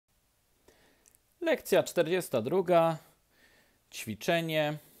Lekcja 42.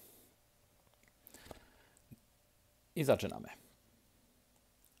 Ćwiczenie. I zaczynamy.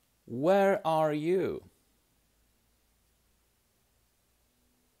 Where are you?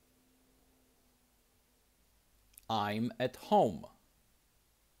 I'm at home.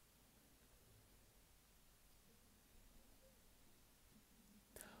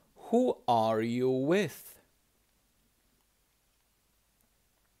 Who are you with?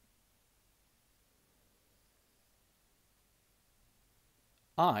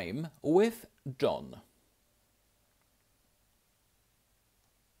 I'm with John.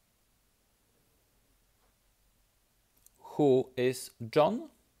 Who is John?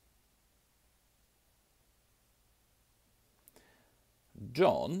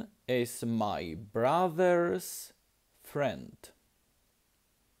 John is my brother's friend.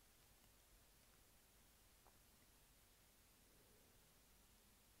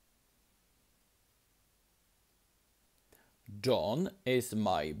 John is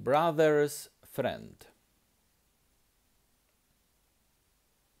my brother's friend.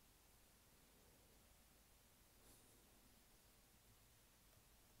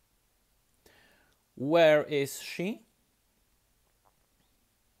 Where is she?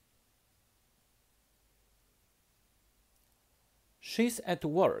 She's at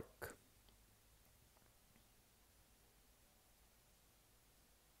work.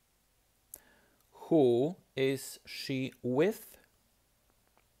 Who is she with?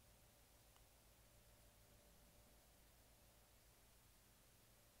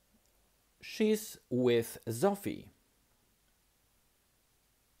 She's with Sophie.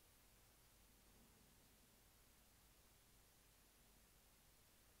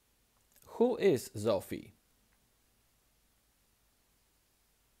 Who is Sophie?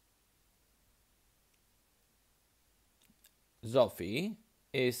 Sophie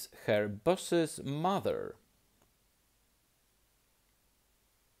is her boss's mother.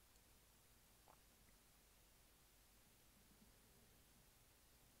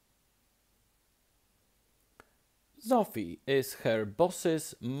 Sophie is her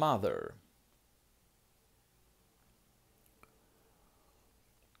boss's mother.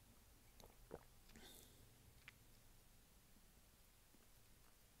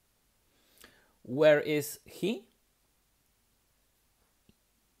 Where is he?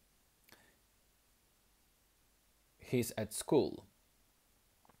 He's at school.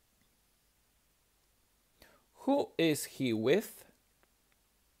 Who is he with?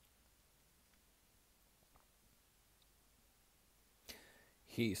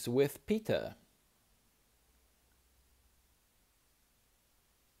 He's with Peter.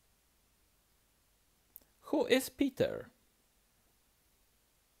 Who is Peter?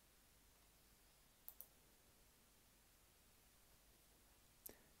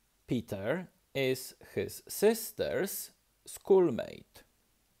 Peter is his sister's schoolmate.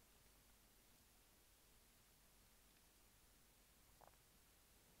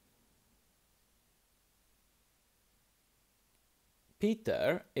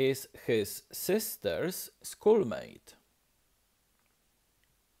 Peter is his sister's schoolmate.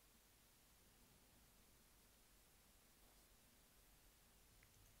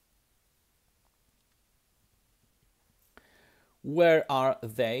 Where are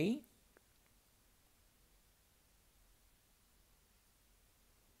they?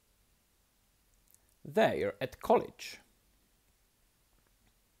 They're at college.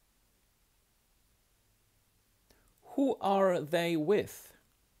 Who are they with?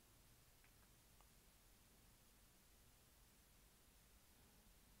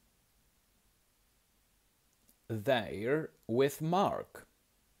 They're with Mark.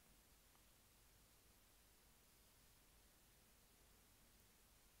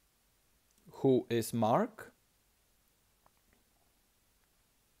 Who is Mark?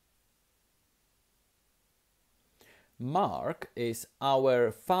 Mark is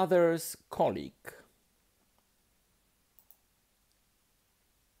our father's colleague.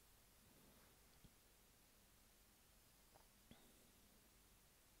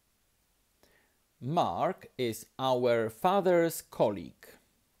 Mark is our father's colleague.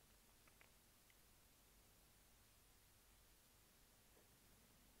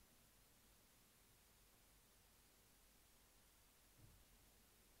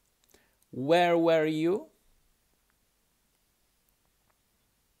 Where were you?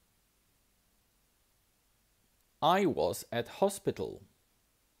 I was at hospital.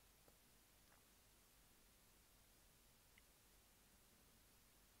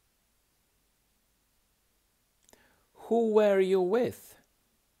 Who were you with?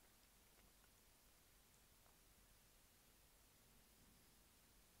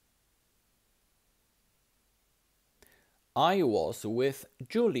 I was with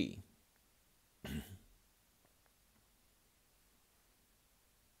Julie.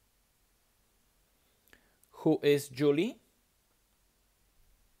 Who is Julie?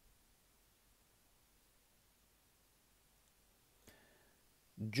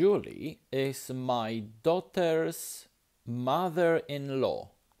 Julie is my daughter's mother-in-law.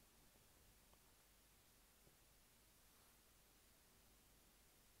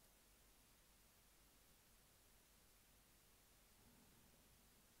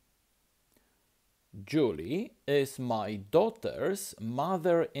 Julie is my daughter's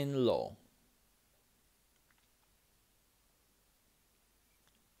mother-in-law.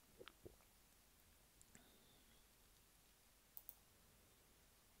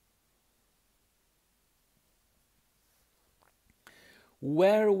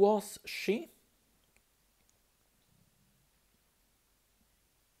 Where was she?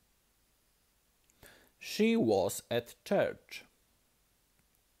 She was at church.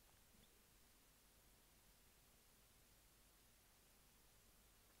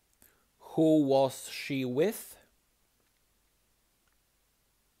 Who was she with?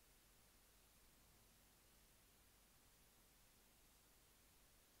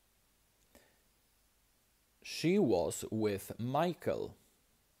 She was with Michael.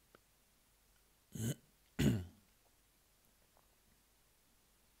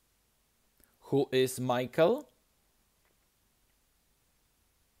 Who is Michael?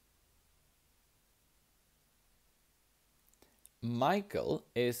 Michael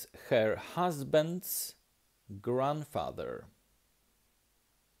is her husband's grandfather.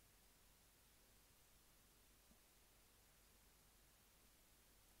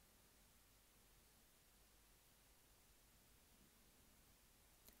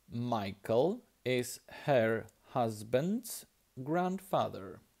 Michael is her husband's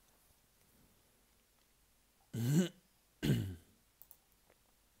grandfather.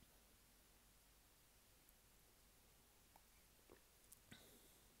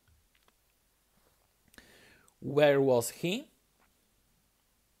 Where was he?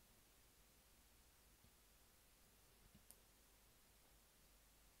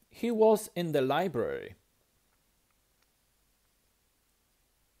 He was in the library.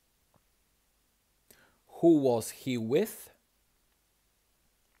 Who was he with?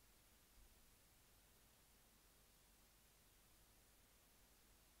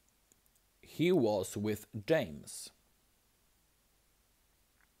 He was with James.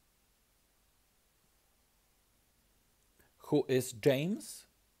 Who is James?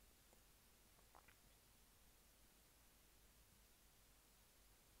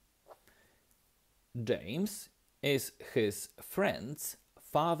 James is his friend's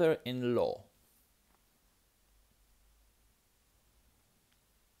father-in-law.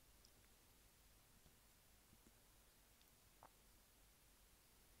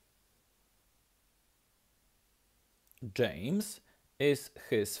 James is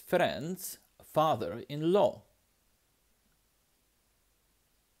his friend's father-in-law.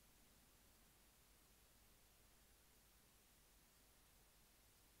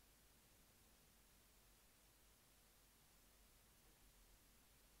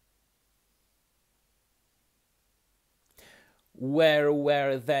 Where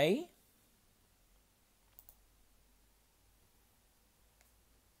were they?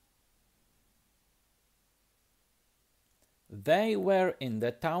 They were in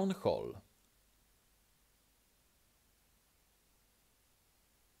the town hall.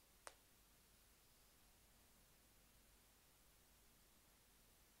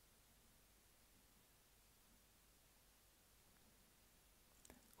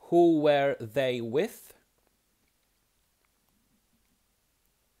 Who were they with?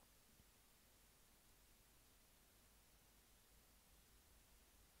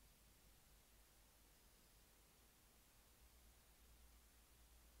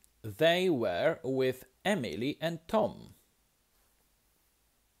 They were with Emily and Tom.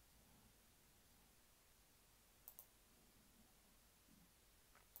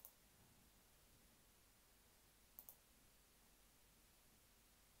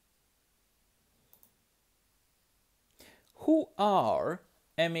 Who are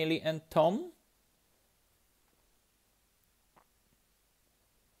Emily and Tom?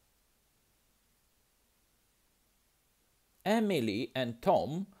 Emily and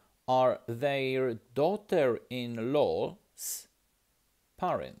Tom are their daughter-in-law's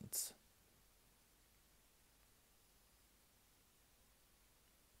parents.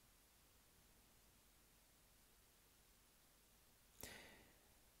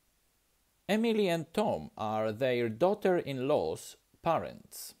 Emily and Tom are their daughter-in-law's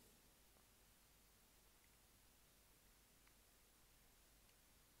parents.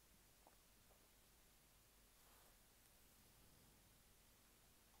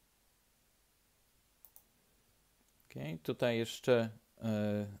 Okay. Tutaj jeszcze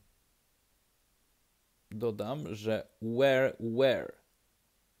dodam, że where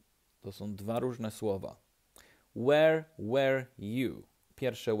to są dwa różne słowa. Where were you?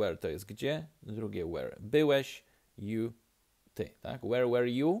 Pierwsze where to jest gdzie, drugie where. Byłeś, you, ty, tak? Where were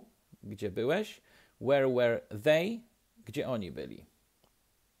you? Gdzie byłeś? Where were they? Gdzie oni byli?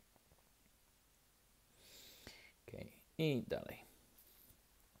 Okay. I dalej.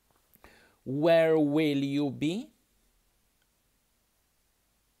 Where will you be?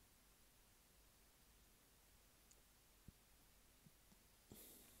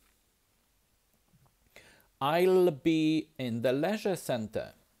 I'll be in the leisure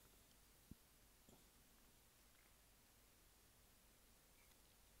center.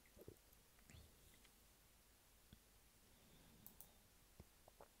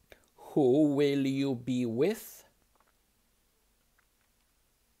 Who will you be with?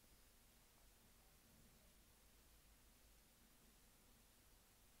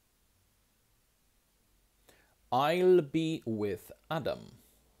 I'll be with Adam.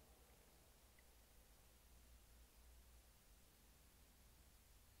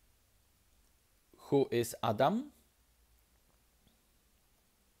 Who is Adam?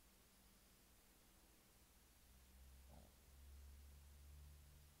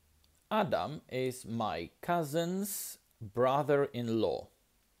 Adam is my cousin's brother-in-law.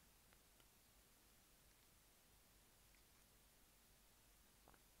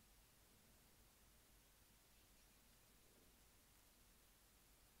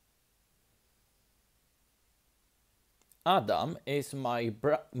 Adam is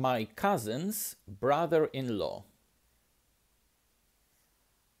my cousin's brother-in-law.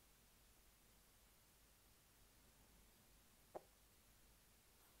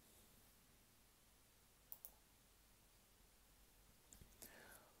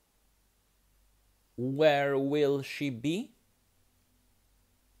 Where will she be?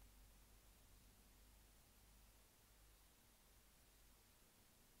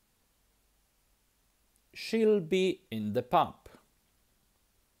 She'll be in the pub.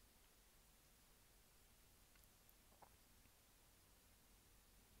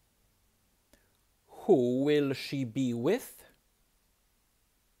 Who will she be with?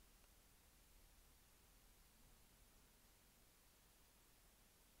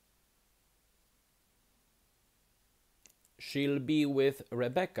 She'll be with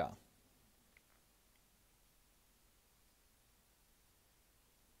Rebecca.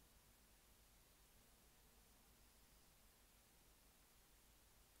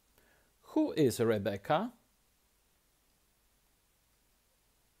 Who is Rebecca?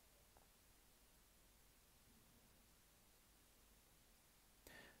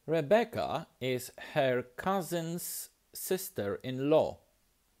 Rebecca is her cousin's sister-in-law.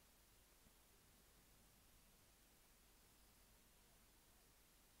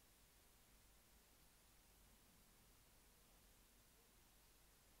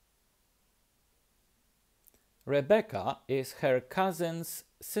 Rebecca is her cousin's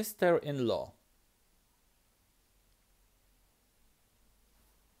sister-in-law.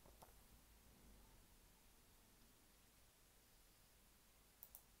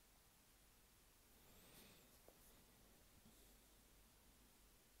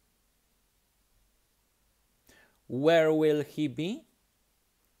 Where will he be?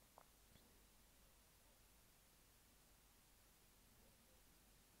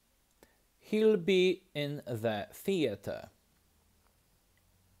 He'll be in the theater.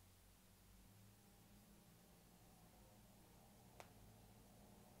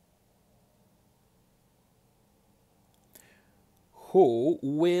 Who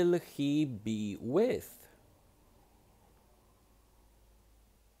will he be with?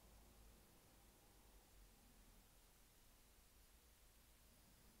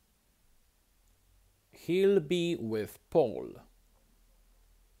 He'll be with Paul.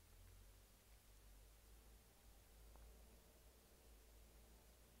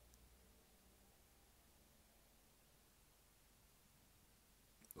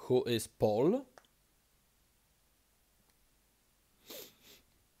 Who is Paul?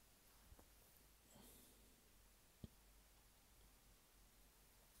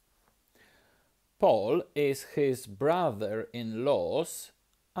 Paul is his brother-in-law's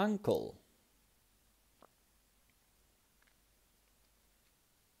uncle.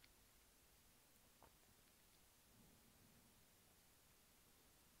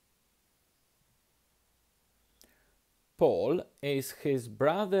 Paul is his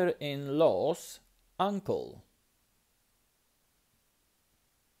brother-in-law's uncle.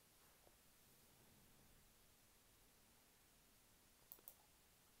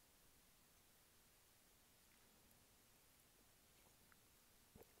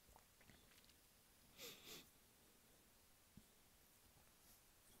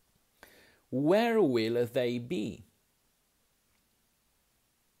 Where will they be?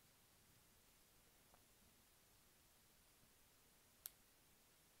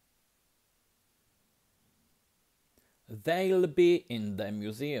 They'll be in the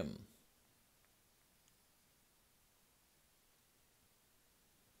museum.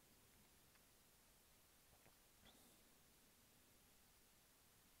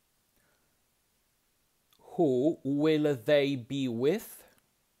 Who will they be with?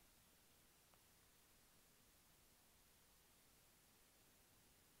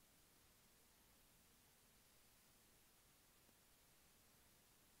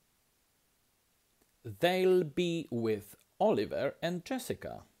 They'll be with Oliver and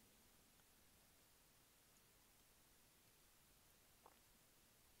Jessica.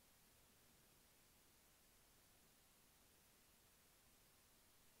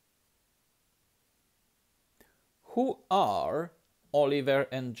 Who are Oliver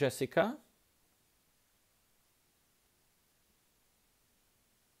and Jessica?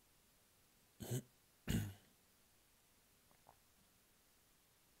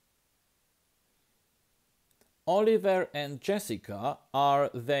 Oliver and Jessica are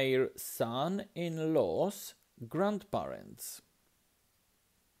their son-in-law's grandparents.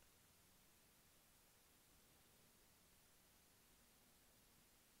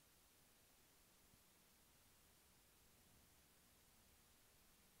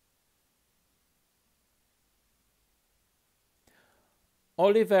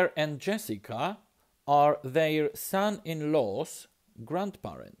 Oliver and Jessica are their son-in-law's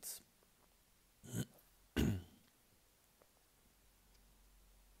grandparents.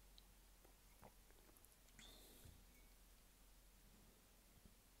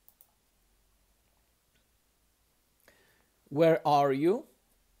 Where are you?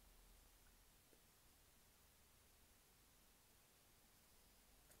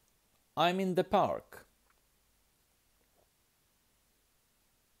 I'm in the park.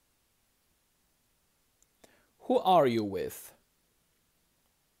 Who are you with?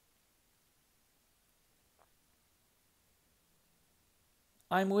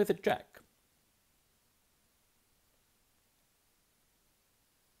 I'm with Jack.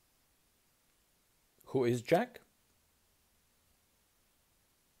 Who is Jack?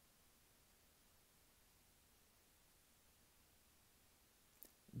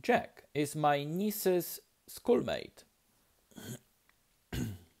 Jack is my niece's schoolmate.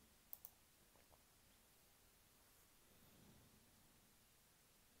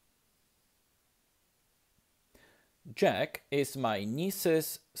 Jack is my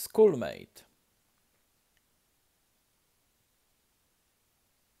niece's schoolmate.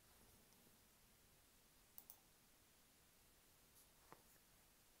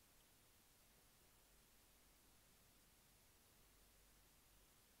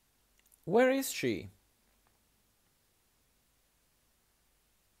 Where is she?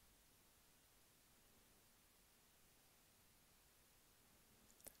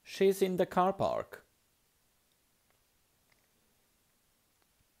 She's in the car park.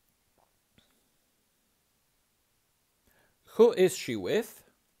 Who is she with?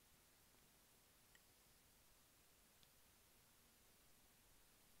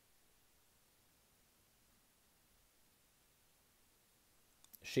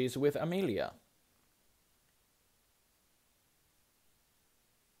 She's with Amelia.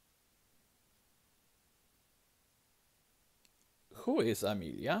 Who is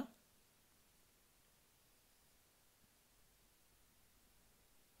Amelia?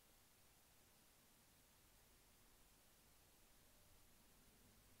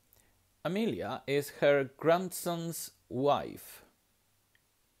 Amelia is her grandson's wife.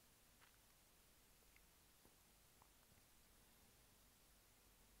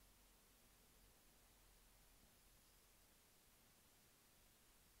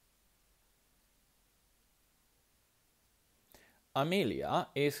 Amelia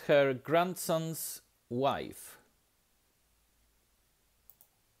is her grandson's wife.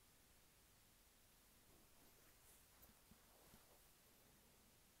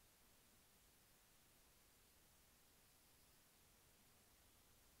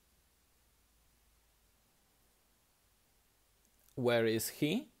 Where is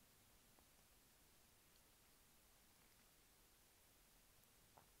he?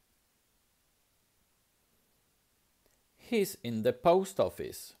 He's in the post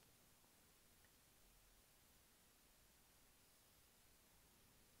office.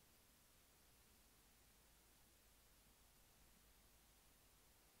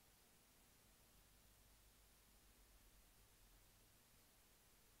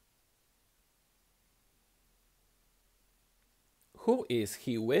 Who is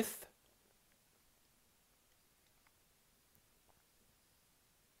he with?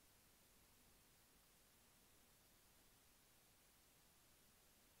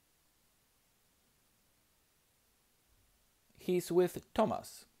 He's with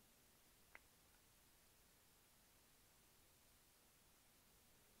Thomas.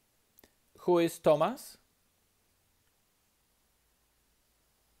 Who is Thomas?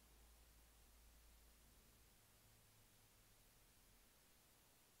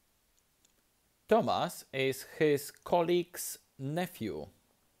 Thomas is his colleague's nephew.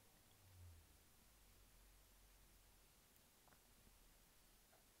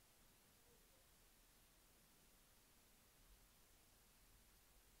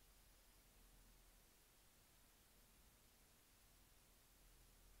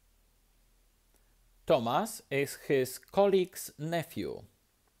 Thomas is his colleague's nephew.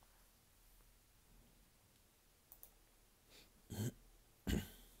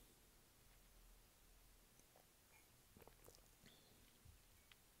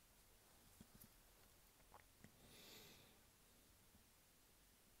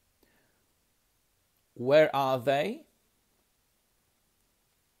 Where are they?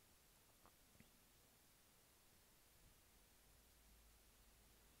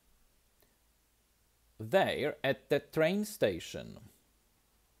 They're at the train station.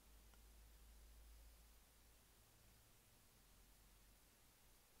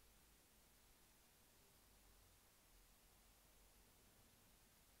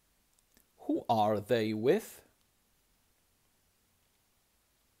 Who are they with?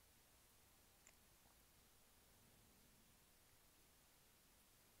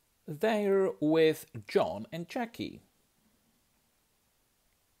 They're with John and Jackie.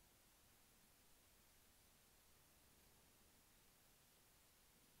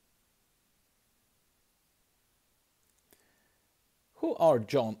 Who are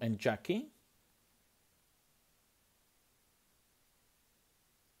John and Jackie?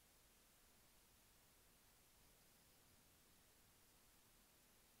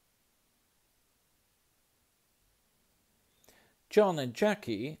 John and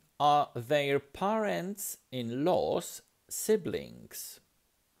Jackie are their parents-in-law's siblings.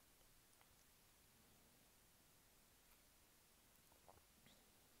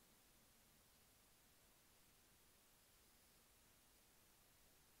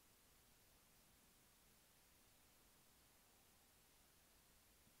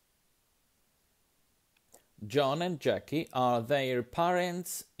 John and Jackie are their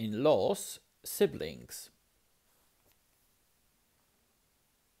parents-in-law's siblings.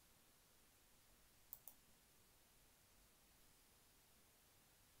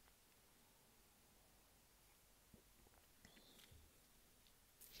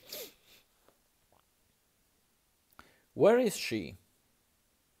 Where is she?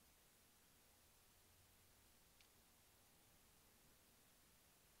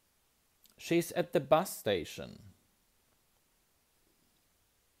 She's at the bus station.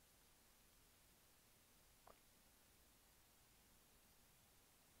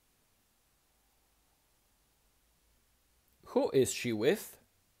 Who is she with?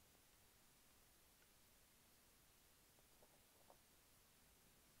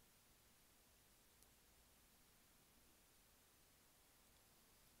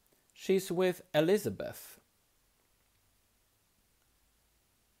 She's with Elizabeth.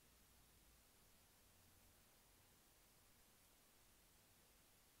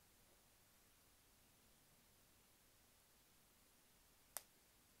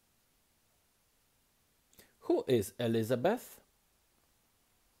 Who is Elizabeth?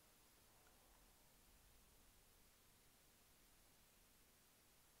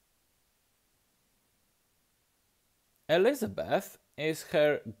 Elizabeth is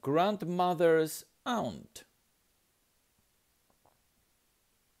her grandmother's aunt.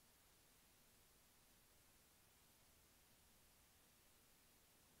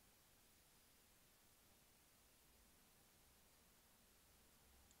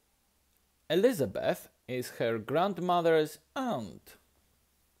 Elizabeth is her grandmother's aunt.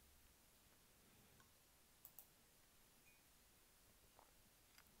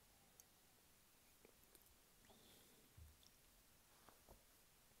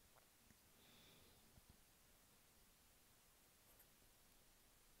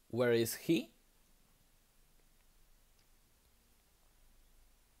 Where is he?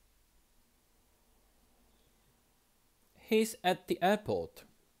 He's at the airport.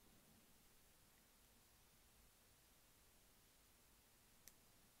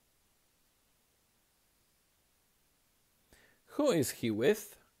 Who is he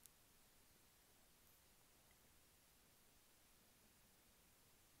with?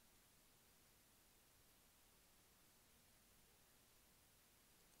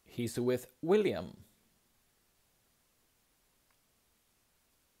 He's with William.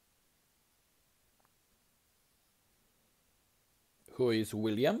 Who is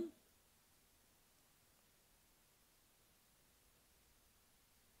William?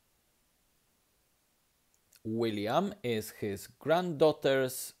 William is his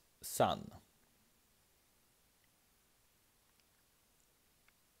granddaughter's son.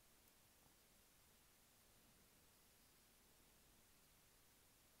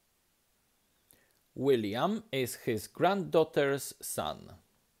 William is his granddaughter's son.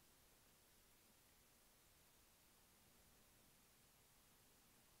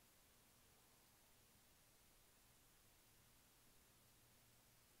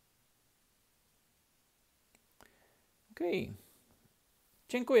 Okej.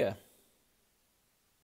 Dziękuję.